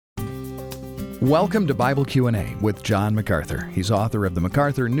Welcome to Bible Q&A with John MacArthur. He's author of the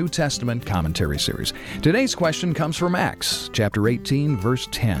MacArthur New Testament Commentary Series. Today's question comes from Acts, chapter 18, verse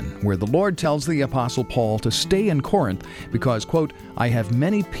 10, where the Lord tells the Apostle Paul to stay in Corinth because, quote, I have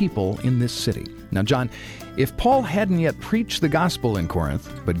many people in this city. Now, John, if Paul hadn't yet preached the gospel in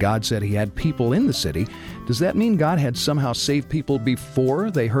Corinth, but God said he had people in the city, does that mean God had somehow saved people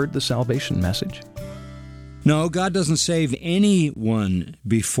before they heard the salvation message? No, God doesn't save anyone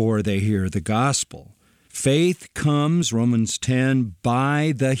before they hear the gospel. Faith comes, Romans 10,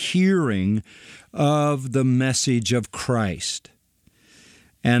 by the hearing of the message of Christ.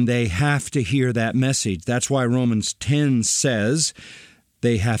 And they have to hear that message. That's why Romans 10 says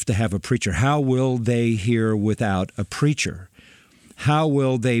they have to have a preacher. How will they hear without a preacher? How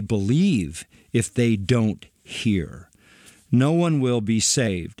will they believe if they don't hear? No one will be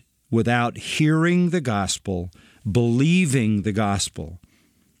saved without hearing the gospel, believing the gospel.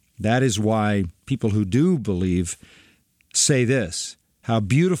 That is why people who do believe say this, how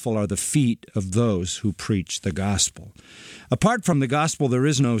beautiful are the feet of those who preach the gospel. Apart from the gospel, there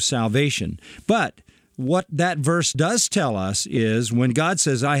is no salvation. But what that verse does tell us is when God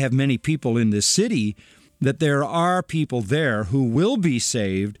says, I have many people in this city, that there are people there who will be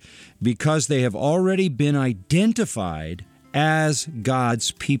saved because they have already been identified as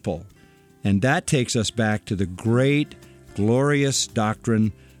God's people. And that takes us back to the great, glorious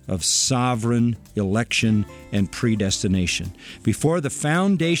doctrine of sovereign election and predestination. Before the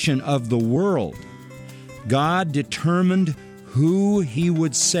foundation of the world, God determined who He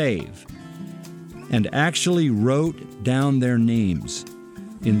would save and actually wrote down their names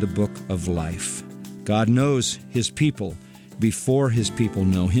in the book of life. God knows His people before His people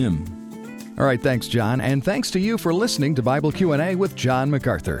know Him. All right, thanks, John. And thanks to you for listening to Bible Q&A with John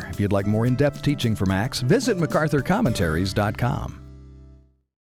MacArthur. If you'd like more in-depth teaching from Acts, visit MacArthurCommentaries.com.